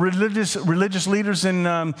the religious leaders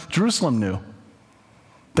in Jerusalem knew.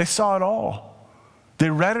 They saw it all. They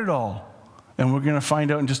read it all. And we're going to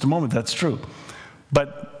find out in just a moment that's true.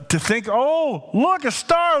 But to think, oh, look, a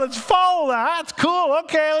star, let's follow that. That's cool.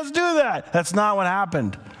 Okay, let's do that. That's not what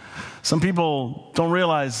happened. Some people don't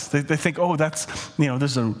realize, they think, oh, that's,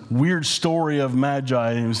 there's a weird story of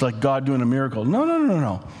magi, and it was like God doing a miracle.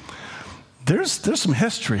 No. There's some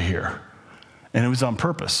history here, and it was on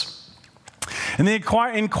purpose. And they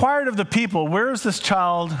inquired of the people, where is this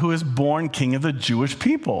child who is born king of the Jewish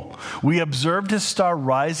people? We observed his star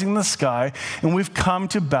rising in the sky, and we've come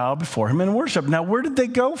to bow before him and worship. Now, where did they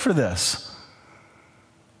go for this?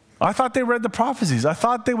 I thought they read the prophecies. I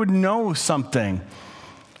thought they would know something.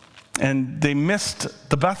 And they missed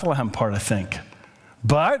the Bethlehem part, I think.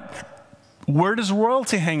 But where does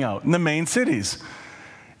royalty hang out? In the main cities.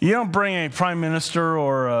 You don't bring a prime minister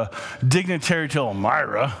or a dignitary to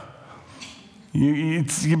Elmira. You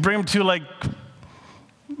bring them to like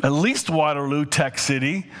at least Waterloo, Tech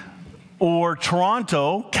City, or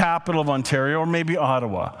Toronto, capital of Ontario, or maybe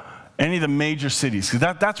Ottawa. Any of the major cities.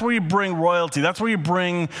 Because that's where you bring royalty. That's where you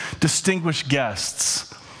bring distinguished guests.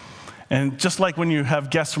 And just like when you have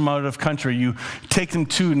guests from out of country, you take them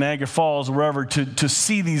to Niagara Falls or wherever to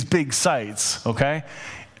see these big sites, okay?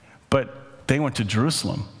 But they went to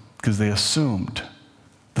Jerusalem because they assumed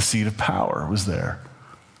the seat of power was there.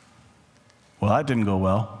 Well, that didn't go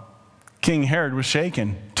well. King Herod was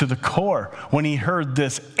shaken to the core when he heard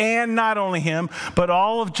this. And not only him, but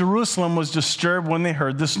all of Jerusalem was disturbed when they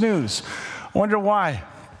heard this news. I wonder why.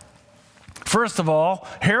 First of all,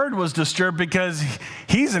 Herod was disturbed because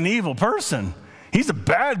he's an evil person. He's a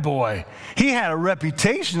bad boy. He had a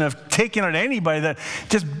reputation of taking out anybody that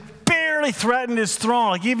just barely threatened his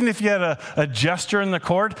throne. Like even if you had a jester in the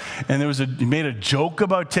court and he made a joke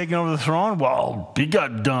about taking over the throne, well, he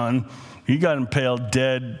got done. He got impaled,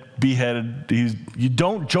 dead, beheaded. You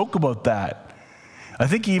don't joke about that. I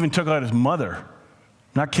think he even took out his mother.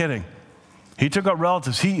 Not kidding. He took out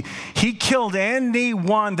relatives. He killed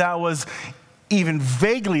anyone that was even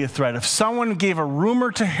vaguely a threat. If someone gave a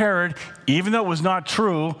rumor to Herod, even though it was not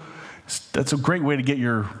true, that's a great way to get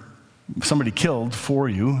somebody killed for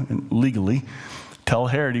you legally. Tell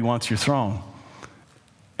Herod he wants your throne.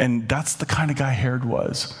 And that's the kind of guy Herod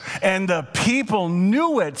was. And the people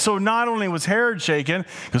knew it. So not only was Herod shaken,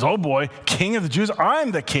 because, oh boy, king of the Jews,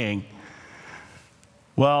 I'm the king.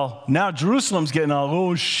 Well, now Jerusalem's getting all,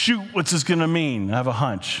 oh shoot, what's this going to mean? I have a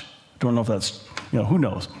hunch. Don't know if that's, who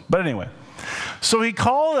knows. But anyway. So he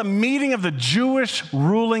called a meeting of the Jewish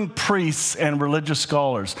ruling priests and religious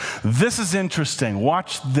scholars. This is interesting.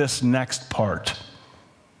 Watch this next part.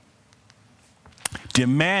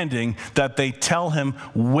 Demanding that they tell him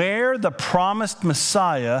where the promised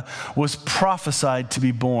Messiah was prophesied to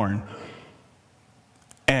be born.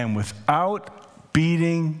 And without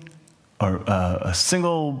beating or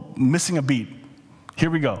missing a beat, here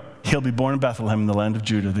we go. He'll be born in Bethlehem in the land of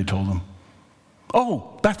Judah, they told him.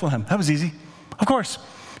 Oh, Bethlehem, that was easy. Of course,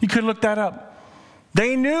 you could look that up.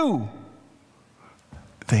 They knew.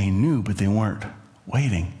 They knew, but they weren't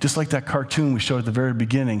waiting. Just like that cartoon we showed at the very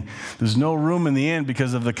beginning. There's no room in the inn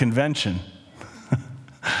because of the convention.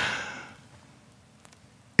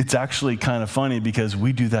 It's actually kind of funny because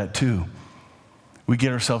we do that too. We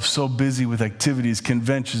get ourselves so busy with activities,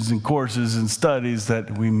 conventions, and courses and studies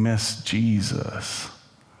that we miss Jesus.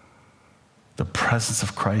 The presence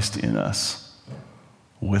of Christ in us,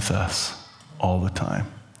 with us, all the time.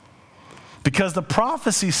 Because the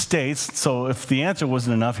prophecy states, so if the answer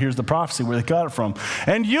wasn't enough, here's the prophecy where they got it from.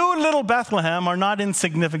 And you, little Bethlehem, are not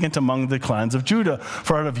insignificant among the clans of Judah,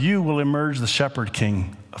 for out of you will emerge the shepherd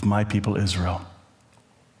king of my people Israel.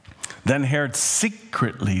 Then Herod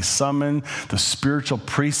secretly summoned the spiritual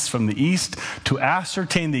priests from the east to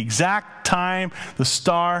ascertain the exact time the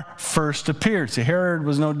star first appeared. See, Herod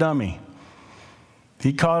was no dummy.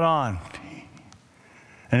 He caught on.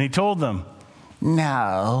 And he told them,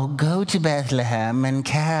 now go to Bethlehem and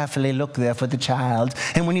carefully look there for the child.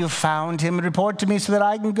 And when you've found him, report to me so that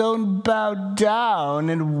I can go and bow down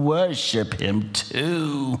and worship him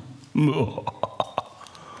too.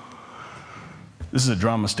 This is a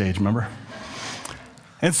drama stage, remember?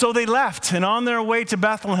 And so they left, and on their way to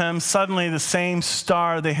Bethlehem, suddenly the same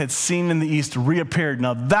star they had seen in the east reappeared.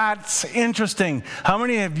 Now that's interesting. How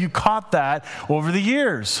many of you caught that over the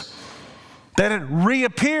years? That it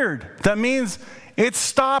reappeared. That means it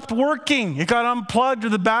stopped working. It got unplugged or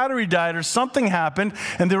the battery died or something happened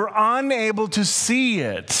and they were unable to see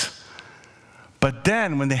it. But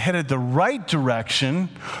then when they headed the right direction,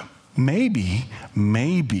 maybe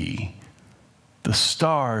the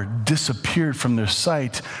star disappeared from their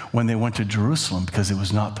sight when they went to Jerusalem because it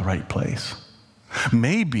was not the right place.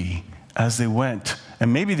 Maybe as they went,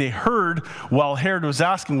 and maybe they heard while Herod was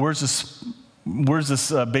asking, where's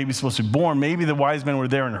this baby supposed to be born? Maybe the wise men were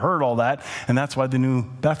there and heard all that, and that's why they knew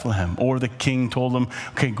Bethlehem. Or the king told them,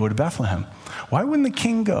 okay, go to Bethlehem. Why wouldn't the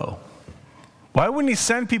king go? Why wouldn't he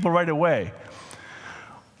send people right away?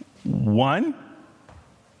 One,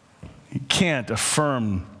 you can't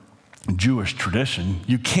affirm Jewish tradition.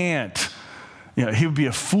 You can't, he would be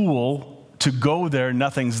a fool to go there,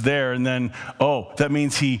 nothing's there, and then, that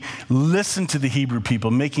means he listened to the Hebrew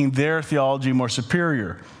people, making their theology more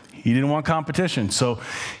superior. He didn't want competition. So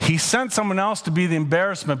he sent someone else to be the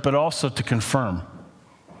embarrassment, but also to confirm.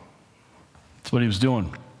 That's what he was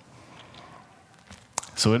doing.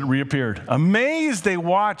 So it reappeared. Amazed, they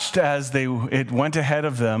watched as it went ahead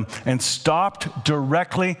of them and stopped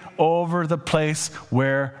directly over the place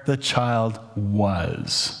where the child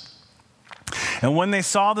was. And when they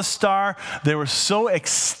saw the star, they were so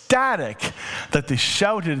ecstatic that they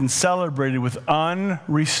shouted and celebrated with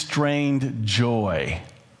unrestrained joy.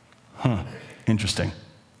 Interesting.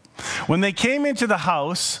 When they came into the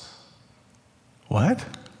house, what?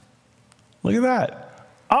 Look at that.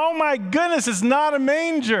 Oh my goodness, it's not a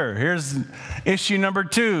manger. Here's issue number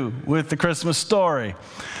 2 with the Christmas story.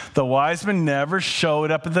 The wise men never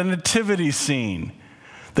showed up at the nativity scene.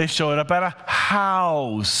 They showed up at a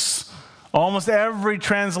house. Almost every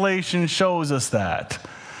translation shows us that.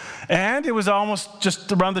 And it was almost just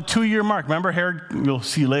around the 2-year mark. Remember, Herod, you'll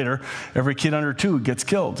see later, every kid under 2 gets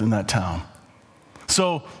killed in that town.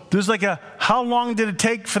 So there's how long did it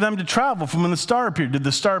take for them to travel from when the star appeared? Did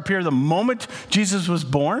the star appear the moment Jesus was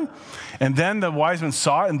born? And then the wise men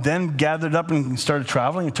saw it and then gathered up and started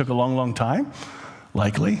traveling? It took a long, long time?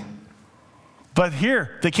 Likely. But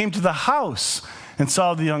here, they came to the house and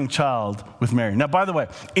saw the young child with Mary. Now, by the way,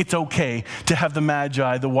 it's okay to have the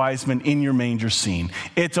Magi, the wise men, in your manger scene.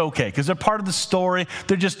 It's okay, because they're part of the story.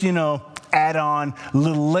 They're just, add on a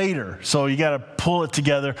little later. So you got to pull it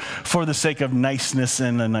together for the sake of niceness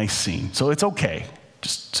and a nice scene. So it's okay,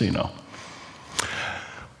 just so you know.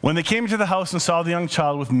 When they came to the house and saw the young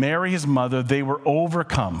child with Mary, his mother, they were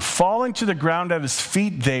overcome. Falling to the ground at his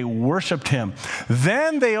feet, they worshiped him.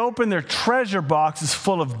 Then they opened their treasure boxes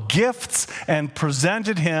full of gifts and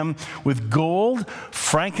presented him with gold,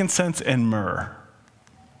 frankincense, and myrrh.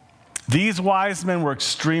 These wise men were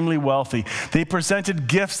extremely wealthy. They presented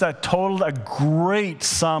gifts that totaled a great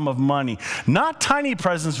sum of money. Not tiny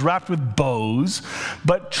presents wrapped with bows,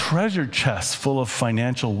 but treasure chests full of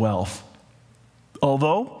financial wealth.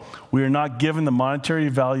 Although we are not given the monetary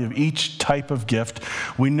value of each type of gift,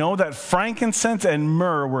 we know that frankincense and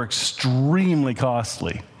myrrh were extremely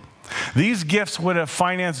costly. These gifts would have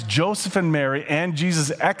financed Joseph and Mary and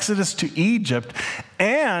Jesus' exodus to Egypt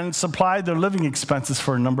and supplied their living expenses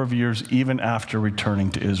for a number of years, even after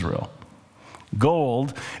returning to Israel.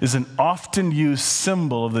 Gold is an often used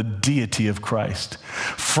symbol of the deity of Christ.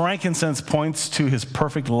 Frankincense points to his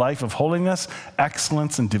perfect life of holiness,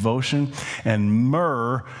 excellence, and devotion. And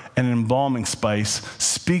myrrh, an embalming spice,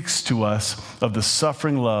 speaks to us of the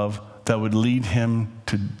suffering love that would lead him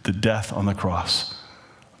to the death on the cross.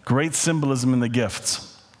 Great symbolism in the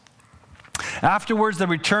gifts. Afterwards, they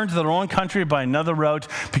returned to their own country by another route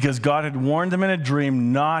because God had warned them in a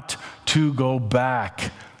dream not to go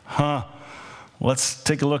back. Let's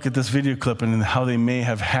take a look at this video clip and how they may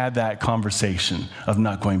have had that conversation of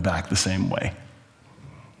not going back the same way.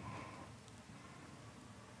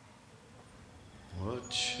 What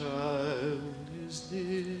child is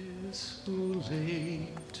this who lay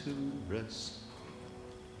to rest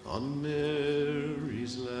on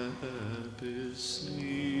Mary's lap is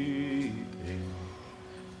sleeping?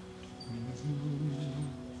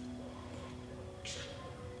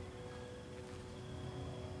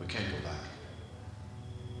 We can't go back.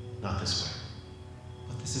 Not this way.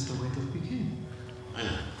 But this is the way that we came. I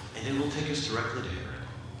know. And it will take us directly to Herod.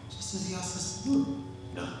 Just as he asked us to do.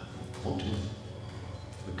 No, won't do it.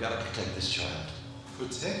 We've got to protect this child.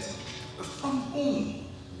 Protect? From whom?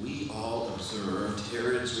 We all observed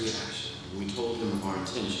Herod's reaction when we told him of our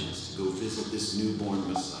intentions to go visit this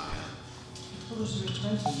newborn Messiah. He told us to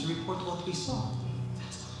return to him to report what we saw.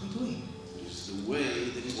 That's what we're doing. It is the way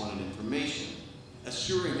that he wanted information,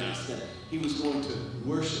 assuring us that he was going to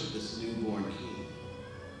worship this newborn king.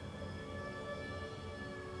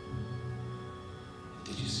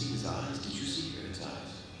 Did you see his eyes? Did you see Herod's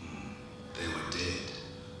eyes? They were dead.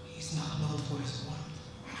 He's not known for his warmth.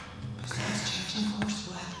 Besides changing course,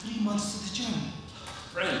 we'll have 3 months to the journey.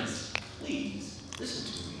 Friends, please.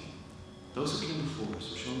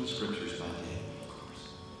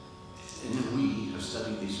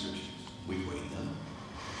 studied these scriptures. We've weighed them.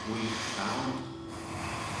 We've found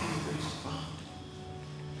and grace found.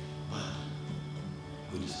 But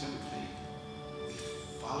we discovered faith. We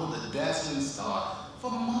followed the dazzling star for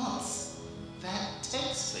months. That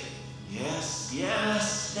takes faith. Yes,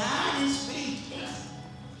 that is faith. Yes.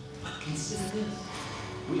 But consider this.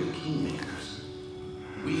 We are kingmakers.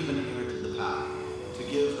 We have inherited the power to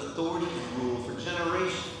give authority and rule for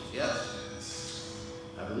generations. Yes.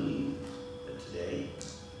 I believe that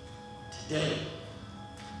today,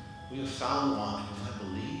 we have found one who I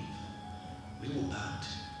believe we will bow to.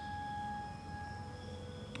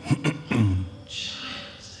 What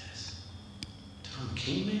child is this? To whom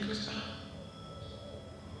kingmakers bow?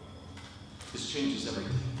 This changes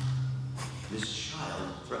everything. This child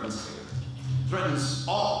threatens Herod, threatens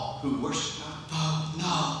all who worship God. Oh,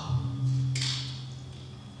 no.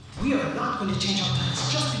 We are not going to change our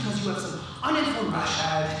plans just because you have some uninformed. I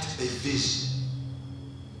had a vision.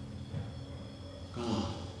 Go on.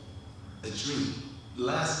 A dream.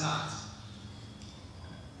 Last night.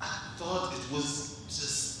 I thought it was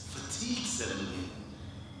just fatigue settling in.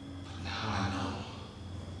 But now I know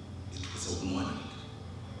it was a warning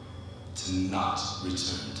to not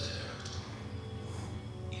return to Herod.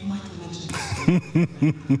 You might have mentioned this.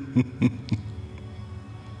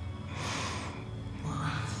 All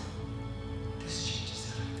right. This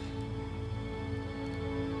changes everything.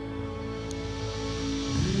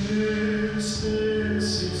 This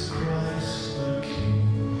is Christ the King,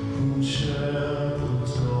 whom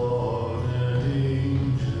shepherds guard and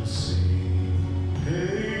angels sing.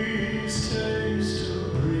 Haste, haste to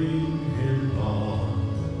bring him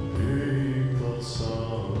on, big the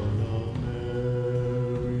Son of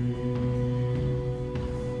Mary.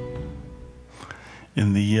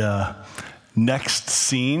 In the next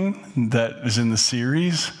scene that is in the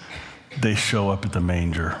series, they show up at the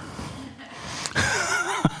manger.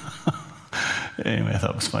 Anyway, I thought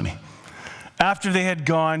it was funny. After they had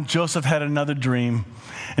gone, Joseph had another dream.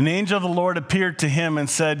 An angel of the Lord appeared to him and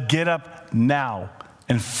said, "Get up now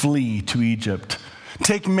and flee to Egypt.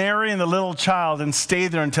 Take Mary and the little child and stay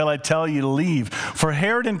there until I tell you to leave, for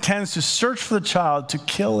Herod intends to search for the child to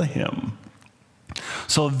kill him."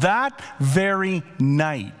 So that very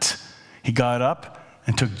night, he got up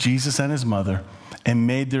and took Jesus and his mother and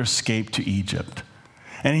made their escape to Egypt.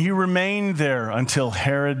 And he remained there until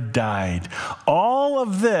Herod died. All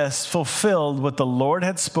of this fulfilled what the Lord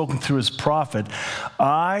had spoken through his prophet.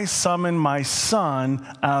 I summoned my son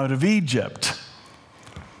out of Egypt.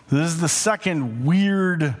 This is the second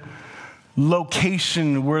weird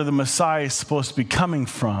location where the Messiah is supposed to be coming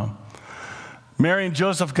from. Mary and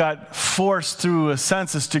Joseph got forced through a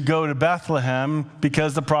census to go to Bethlehem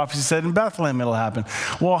because the prophecy said in Bethlehem it'll happen.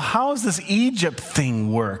 Well, how does this Egypt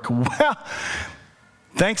thing work? Well,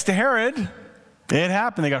 thanks to Herod, it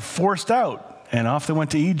happened. They got forced out, and off they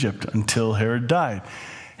went to Egypt until Herod died.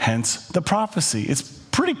 Hence the prophecy. It's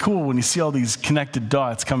pretty cool when you see all these connected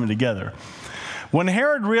dots coming together. When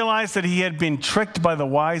Herod realized that he had been tricked by the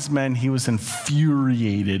wise men, he was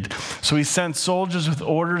infuriated. So he sent soldiers with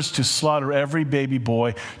orders to slaughter every baby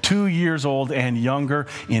boy 2 years old and younger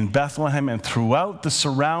in Bethlehem and throughout the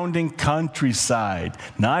surrounding countryside.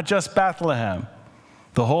 Not just Bethlehem,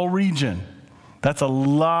 the whole region. That's a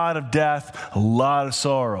lot of death, a lot of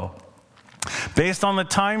sorrow. Based on the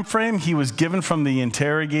time frame he was given from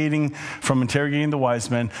interrogating the wise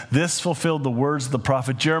men, this fulfilled the words of the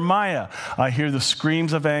prophet Jeremiah. I hear the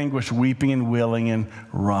screams of anguish, weeping and wailing in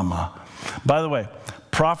Ramah. By the way,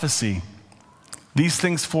 prophecy, these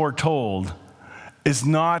things foretold, is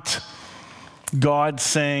not God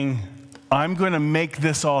saying, I'm going to make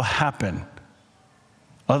this all happen.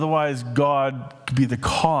 Otherwise, God could be the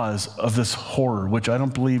cause of this horror, which I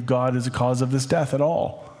don't believe God is the cause of this death at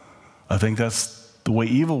all. I think that's the way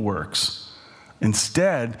evil works.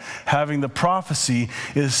 Instead, having the prophecy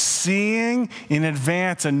is seeing in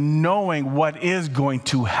advance and knowing what is going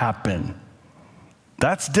to happen.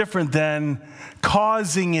 That's different than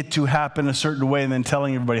causing it to happen a certain way and then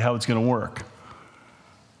telling everybody how it's going to work.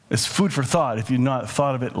 It's food for thought if you've not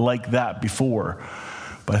thought of it like that before.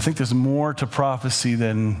 But I think there's more to prophecy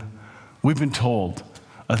than we've been told.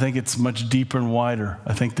 I think it's much deeper and wider.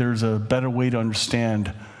 I think there's a better way to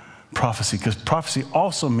understand prophecy, because prophecy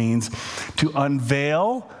also means to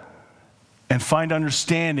unveil and find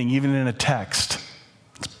understanding even in a text.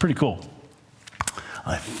 It's pretty cool.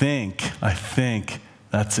 I think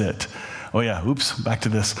that's it. Oh yeah, oops, back to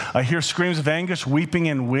this. I hear screams of anguish, weeping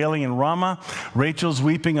and wailing in Ramah. Rachel's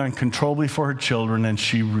weeping uncontrollably for her children, and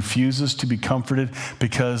she refuses to be comforted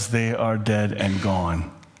because they are dead and gone.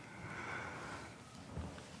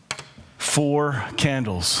 4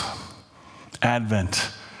 candles.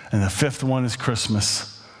 Advent. And the fifth one is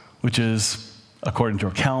Christmas, which is, according to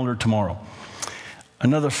our calendar, tomorrow.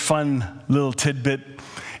 Another fun little tidbit,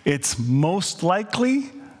 it's most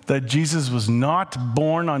likely that Jesus was not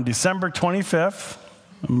born on December 25th.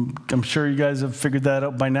 I'm sure you guys have figured that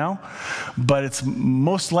out by now. But it's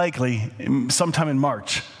most likely sometime in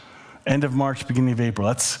March. End of March, beginning of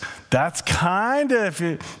April. That's kind of,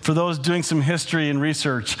 for those doing some history and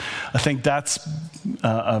research, I think that's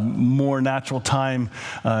a more natural time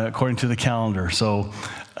according to the calendar. So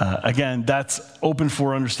again, that's open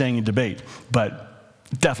for understanding and debate, but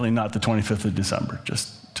definitely not the 25th of December,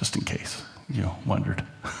 just in case you wondered.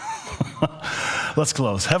 Let's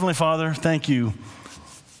close. Heavenly Father, thank you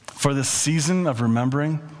for this season of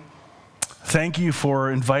remembering. Thank you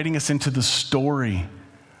for inviting us into the story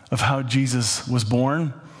of how Jesus was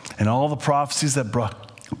born and all the prophecies that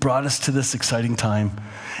brought us to this exciting time.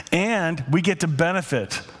 And we get to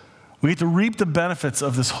benefit. We get to reap the benefits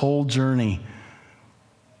of this whole journey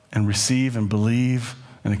and receive and believe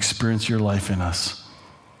and experience your life in us.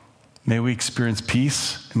 May we experience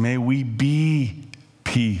peace, and may we be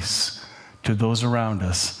peace to those around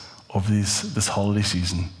us over this holiday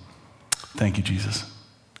season. Thank you, Jesus.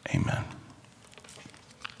 Amen.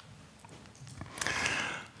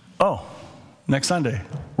 Oh, next Sunday,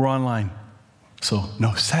 we're online. So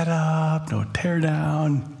no setup, no tear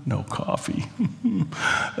down, no coffee.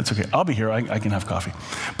 That's okay. I'll be here. I can have coffee.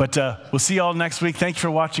 But we'll see you all next week. Thank you for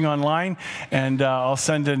watching online. And I'll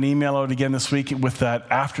send an email out again this week with that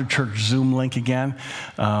after church Zoom link again.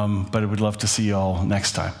 But I would love to see you all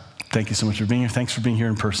next time. Thank you so much for being here. Thanks for being here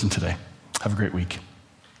in person today. Have a great week.